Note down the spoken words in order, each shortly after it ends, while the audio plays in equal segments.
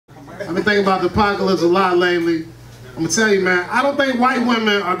I've been thinking about the apocalypse a lot lately. I'm gonna tell you, man, I don't think white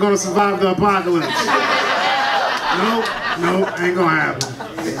women are gonna survive the apocalypse. Nope, ain't gonna happen.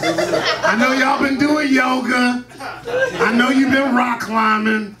 I know y'all been doing yoga. I know you've been rock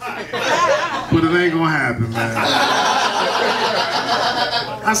climbing. But it ain't gonna happen, man.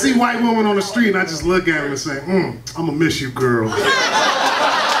 I see white women on the street and I just look at them and say, I'm gonna miss you, girl.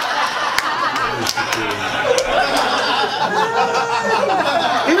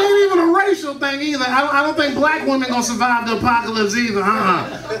 It ain't even a racial thing either. I don't think black women gonna survive the apocalypse either.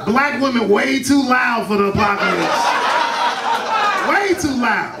 Black women way too loud for the apocalypse. Way too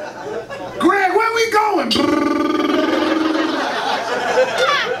loud. Greg, where we going?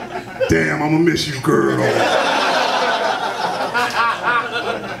 Damn, I'm gonna miss you, girl.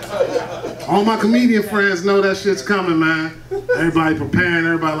 All my comedian friends know that shit's coming, man. Everybody preparing,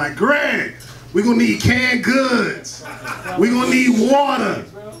 everybody like, Greg, we gonna need canned goods. We gonna need water.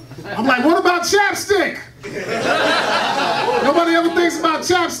 I'm like, what about chapstick? Nobody ever thinks about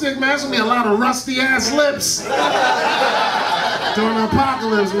chapstick, man. There's gonna be a lot of rusty ass lips during the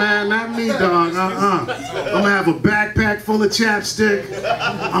apocalypse, man. Not me, dog. I'm gonna have a backpack full of chapstick.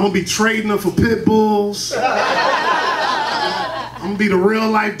 I'm gonna be trading them for pit bulls. I'm gonna be the real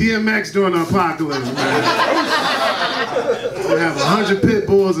life DMX during the apocalypse, man. I'm gonna have 100 pit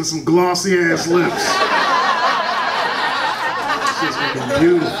bulls and some glossy ass lips. It's gonna be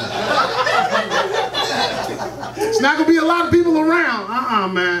beautiful. It's not gonna be a lot of people around.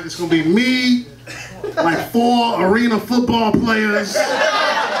 Man. It's gonna be me, like 4 arena football players, and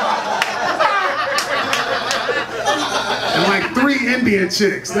like 3 Indian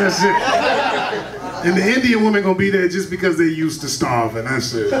chicks. That's it. And the Indian women gonna be there just because they used to starving.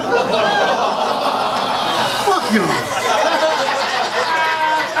 That's it. Fuck y'all.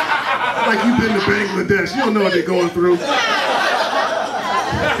 Like you've been to Bangladesh. You don't know what they're going through.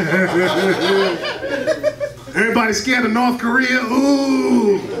 Everybody scared of North Korea?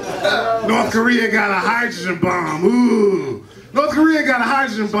 Ooh. North Korea got a hydrogen bomb. Ooh. North Korea got a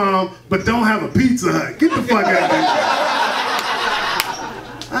hydrogen bomb, but don't have a Pizza Hut. Get the fuck out of here.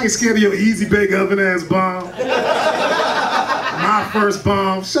 I ain't scared of your easy bake oven ass bomb. My first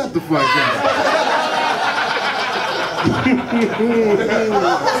bomb. Shut the fuck up.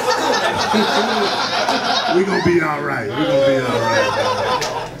 We gonna be alright. We gonna be alright.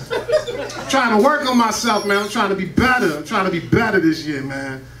 I'm trying to work on myself, man. I'm trying to be better. I'm trying to be better this year,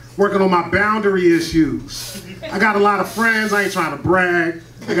 man. Working on my boundary issues. I got a lot of friends. I ain't trying to brag.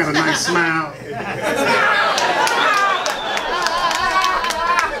 I got a nice smile.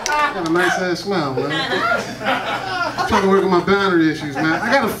 I got a nice ass smile, man. I'm trying to work on my boundary issues, man.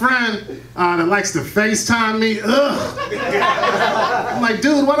 I got a friend that likes to FaceTime me. Ugh. I'm like,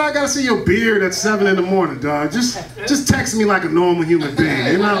 dude, why do I gotta see your beard at 7 in the morning, dog? Just text me like a normal human being,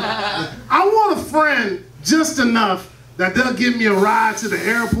 you know? I want a friend just enough that they'll give me a ride to the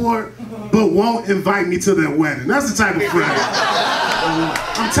airport, but won't invite me to their wedding. That's the type of friend.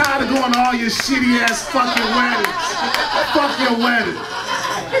 I'm tired of going to all your shitty ass fucking weddings. Fuck your wedding.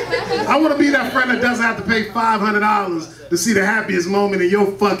 I want to be that friend that doesn't have to pay $500 to see the happiest moment in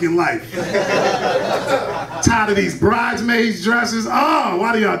your fucking life. Tired of these bridesmaids dresses. Oh,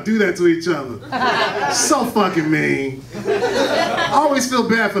 why do y'all do that to each other? So fucking mean. I always feel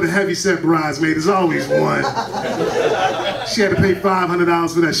bad for the heavyset bridesmaid. There's always one. She had to pay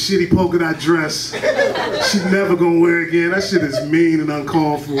 $500 for that shitty polka dot dress. She's never gonna wear it again. That shit is mean and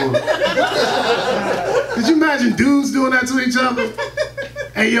uncalled for. Could you imagine dudes doing that to each other?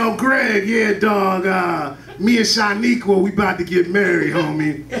 Hey, yo, Greg, yeah, dog, me and Shaniqua, we about to get married,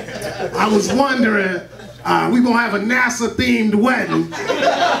 homie. I was wondering, we gonna have a NASA-themed wedding.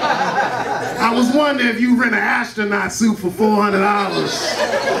 I was wondering if you rent an astronaut suit for $400.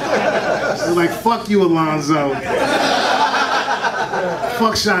 So like, fuck you, Alonzo.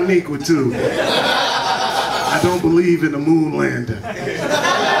 Fuck Shaniqua, too. I don't believe in the moon landing.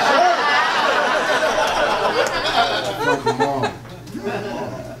 Fuck them all.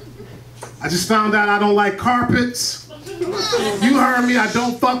 I just found out I don't like carpets. You heard me, I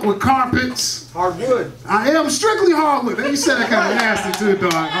don't fuck with carpets. Hardwood. I am strictly hardwood. You said that kind of nasty too,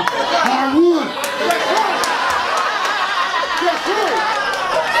 dog. Hardwood.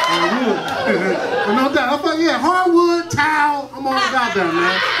 Hardwood. No doubt. I thought, yeah, hardwood, towel. I'm all about that,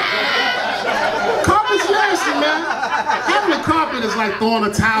 man. Carpet's nasty, man. Having a carpet is like throwing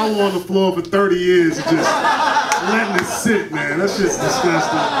a towel on the floor for 30 years and just letting it sit, man. That's just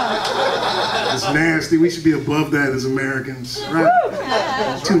disgusting. It's nasty. We should be above that as Americans, right?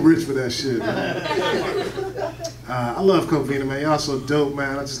 Too rich for that shit, man. I love Covina, man. Y'all so dope,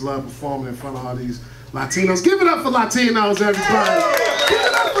 man. I just love performing in front of all these Latinos. Give it up for Latinos, everybody. Give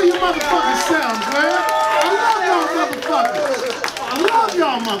it up for your motherfucking selves, man. I love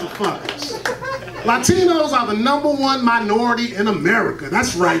y'all motherfuckers. Latinos are the #1 minority in America.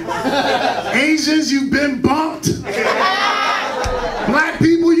 That's right. Asians, you've been bumped. Black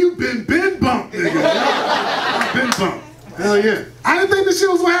people, you've been bumped, nigga. I've been bumped. Hell yeah. I didn't think this shit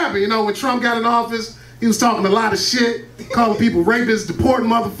was gonna happen. You know, when Trump got in office, he was talking a lot of shit, calling people rapists, deporting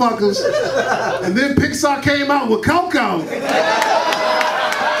motherfuckers. And then Pixar came out with Coco. Y'all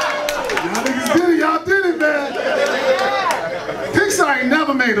niggas did it, y'all did it, man. Pixar ain't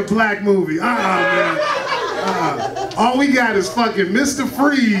never made a black movie. Man. All we got is fucking Mr.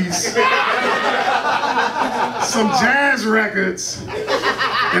 Freeze, some jazz records,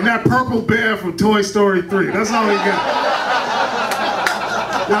 and that purple bear from Toy Story 3. That's all we got.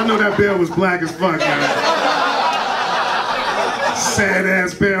 Y'all know that bear was black as fuck, man. Sad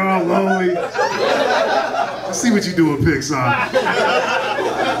ass bear, all lonely. Let's see what you do with Pixar.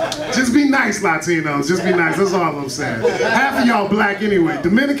 Just be nice, Latinos. Just be nice. That's all I'm saying. Half of y'all black anyway.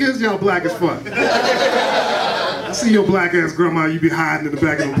 Dominicans, y'all black as fuck. I see your black ass grandma, you be hiding in the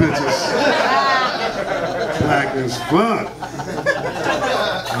back of the pictures. Black as fuck.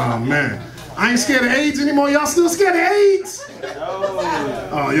 Oh man. I ain't scared of AIDS anymore. Y'all still scared of AIDS?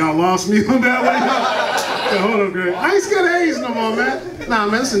 Oh, y'all lost me on that one. Yeah, hold on, Greg. I ain't scared of AIDS no more, man. Nah,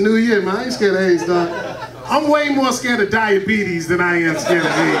 man, it's a new year, man. I ain't scared of AIDS, dog. I'm way more scared of diabetes than I am scared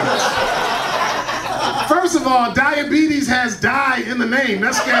of AIDS. First of all, diabetes has "die" in the name.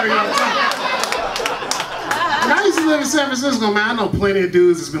 That's scary all the time. I used to live in San Francisco, man. I know plenty of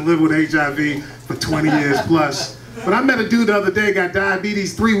dudes that's been living with HIV for 20 years plus. But I met a dude the other day, got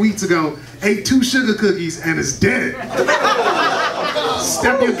diabetes 3 weeks ago, ate 2 sugar cookies, and is dead.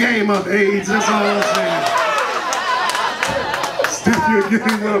 Step your game up, AIDS. That's all I'm saying. Step your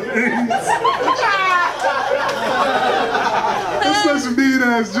game up, AIDS. That's such a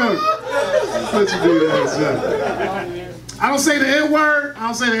mean-ass joke. Such a mean-ass joke. I don't say the N-word. I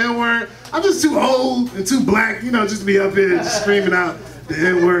don't say the N-word. I'm just too old and too black, you know, just to be up here just screaming out the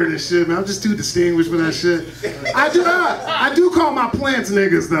N-word and shit, man. I'm just too distinguished for that shit. I do call my plants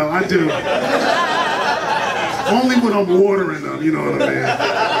niggas, though. I do. Only when I'm watering them, you know what I mean?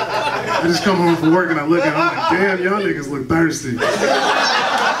 I just come home from work and I look at them, I'm like, damn, y'all niggas look thirsty.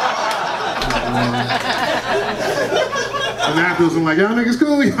 And afterwards, I'm like, y'all niggas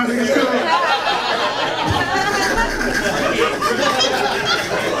cool, y'all niggas cool.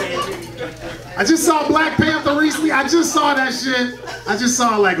 I just saw Black Panther recently. I just saw that shit. I just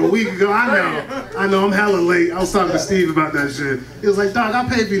saw it like a week ago. I know, I'm hella late. I was talking to Steve about that shit. He was like, dog, I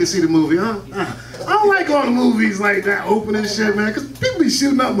paid for you to see the movie, huh? I don't like going to movies like that, opening shit, man, because people be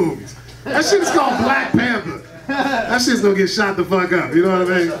shooting up movies. That shit is called Black Panther. That shit's gonna get shot the fuck up, you know what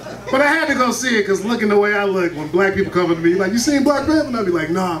I mean? But I had to go see it, because looking the way I look, when black people come up to me, like, you seen Black Panther? And I'll be like,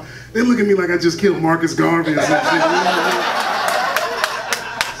 nah. They look at me like I just killed Marcus Garvey or some shit, you know what I mean?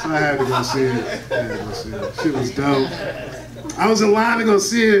 So I had to go see it. Shit was dope. I was in line to go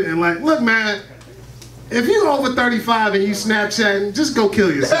see it, and like, look, man, if you over 35 and you Snapchatting, just go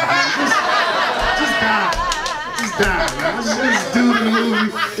kill yourself, man. Just die. Just die, man. I was just this dude in the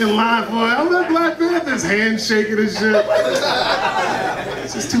movie in line for it. I'm like, Black Panther's hand shaking and shit.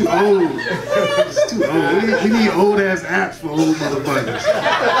 It's just too old. It's too old. We need old-ass apps for old motherfuckers.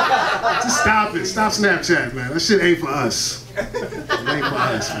 Just stop it. Stop Snapchat, man. That shit ain't for us. It ain't for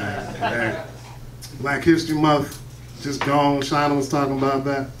us, man. Black History Month just gone. Shana was talking about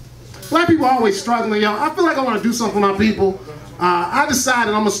that. Black people are always struggling, y'all. I feel like I want to do something for my people. I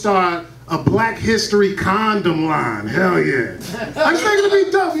decided I'm going to start a Black History condom line. Hell yeah. I just think it'd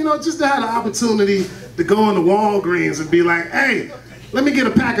be dope, you know, just to have the opportunity to go into Walgreens and be like, hey, let me get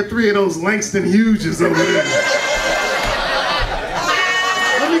a pack of 3 of those Langston Hughes over there.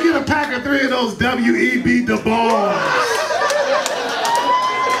 Let me get a pack of 3 of those W.E.B. Du Bois.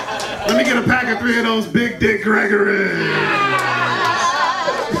 Let me get a pack of 3 of those Big Dick Gregory.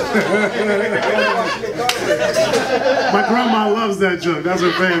 My grandma loves that joke. That's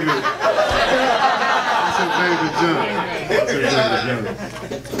her favorite. That's her favorite joke. That's her favorite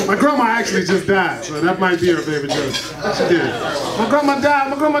joke. My grandma actually just died, so that might be her favorite joke. She did. My grandma died.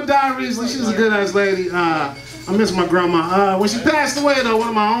 My grandma died recently. She was a good ass lady. I miss my grandma. When she passed away, though, one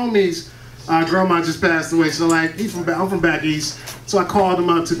of my homies, grandma just passed away. So like, I'm from back east. So I called him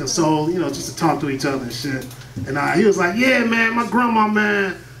up to console, you know, just to talk to each other and shit. And he was like, yeah, man, my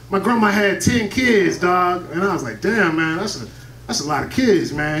grandma had 10 kids, dog. And I was like, damn, man, that's a a lot of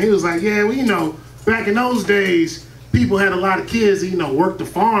kids, man. He was like, yeah, well, you know, back in those days, people had a lot of kids that, you know, worked the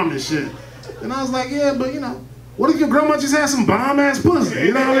farm and shit. And I was like, yeah, but, you know, what if your grandma just had some bomb-ass pussy,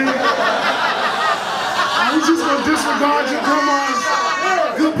 you know what I mean? Are we just gonna disregard your grandma's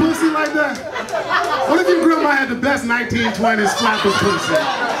good pussy I had the best 1920s flapper pussy.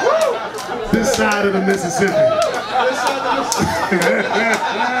 This side of the Mississippi.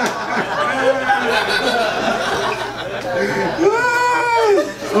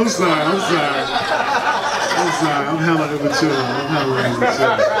 I'm sorry. I'm hella immature. I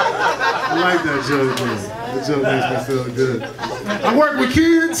like that joke, man. That joke makes me feel good. I work with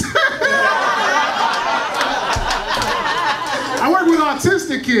kids. I work with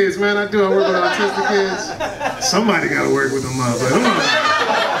autistic kids, man. I do. I work with autistic kids. Somebody got to work with them motherfuckers.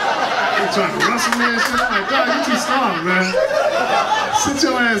 They trying to rustle me and shit. I'm like, God, you too strong, man. Sit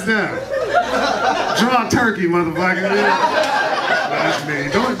your ass down. Draw a turkey, motherfucker. Yeah. That's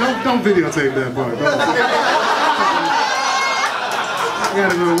me. Don't videotape that part. I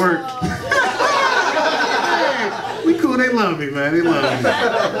gotta go to work. Hey, we cool. They love me, man. They love me.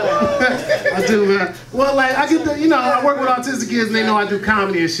 I do, man. Well, like I get the, I work with autistic kids, and they know I do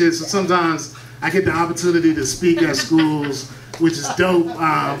comedy and shit. So sometimes I get the opportunity to speak at schools, which is dope.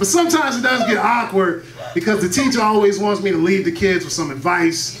 But sometimes it does get awkward because the teacher always wants me to leave the kids with some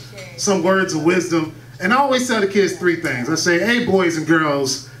advice, some words of wisdom. And I always tell the kids 3 things. I say, hey, boys and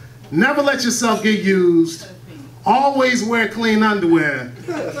girls, never let yourself get used. Always wear clean underwear.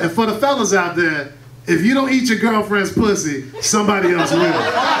 And for the fellas out there, if you don't eat your girlfriend's pussy, somebody else will. And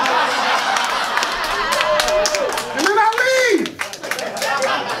then I leave.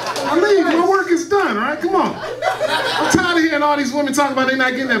 My work is done, all right? Come on. I'm tired of hearing all these women talk about they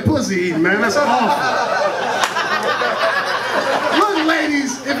not getting their pussy eaten, man. That's awful. Look,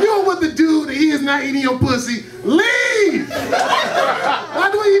 ladies, if you're with the dude and he is not eating your pussy, leave! Why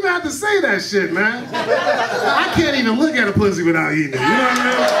do we even have to say that shit, man? I can't even look at a pussy without eating it, you know what I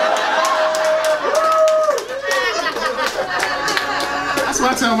mean? That's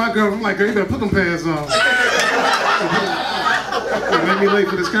why I tell my girl, I'm like, girl, you better put them pants on. It made me late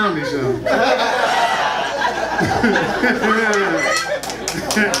for this comedy show.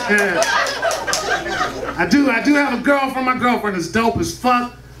 I do have a girlfriend. My girlfriend is dope as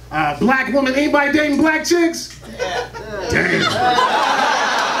fuck. Black woman. Anybody dating black chicks? Damn.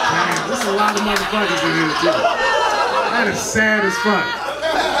 There's a lot of motherfuckers in here too. That is sad as fuck.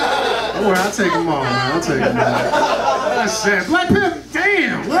 Don't worry, I'll take them all, man. I'll take them all. That's sad. Black people.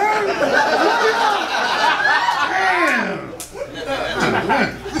 Damn, man. Damn.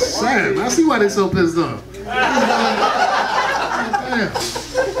 That's sad, man. I see why they're so pissed off. Damn.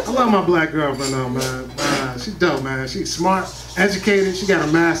 I love my black girlfriend though, man. She's dope, man. She's smart, educated. She got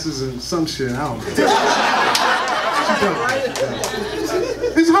a master's in some shit. I don't know. She's dope.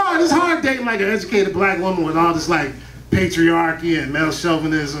 It's hard dating like an educated black woman with all this like patriarchy and male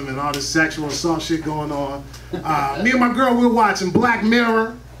chauvinism and all this sexual assault shit going on. Me and my girl, we're watching Black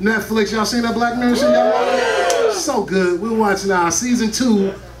Mirror, Netflix. Y'all seen that Black Mirror shit, y'all? So good. We're watching season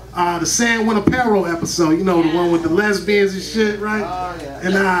 2. The San Junipero episode, the one with the lesbians and shit, right? Oh, yeah.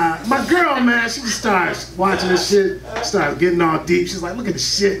 And my girl, man, she just starts watching this shit, starts getting all deep. She's like, look at the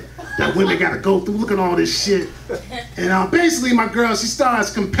shit that women gotta go through, look at all this shit. And basically, my girl, she starts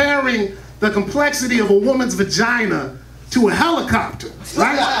comparing the complexity of a woman's vagina to a helicopter,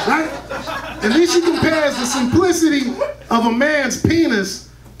 right? And then she compares the simplicity of a man's penis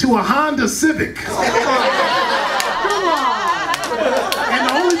to a Honda Civic. And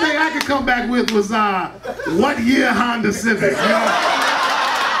the only thing I could come back with was, what year Honda Civic, I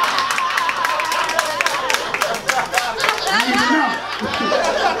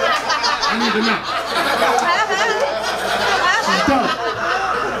need to know. She's dope.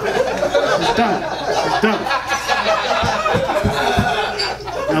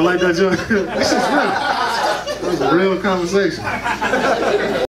 I like that joke. This is real. That was a real conversation.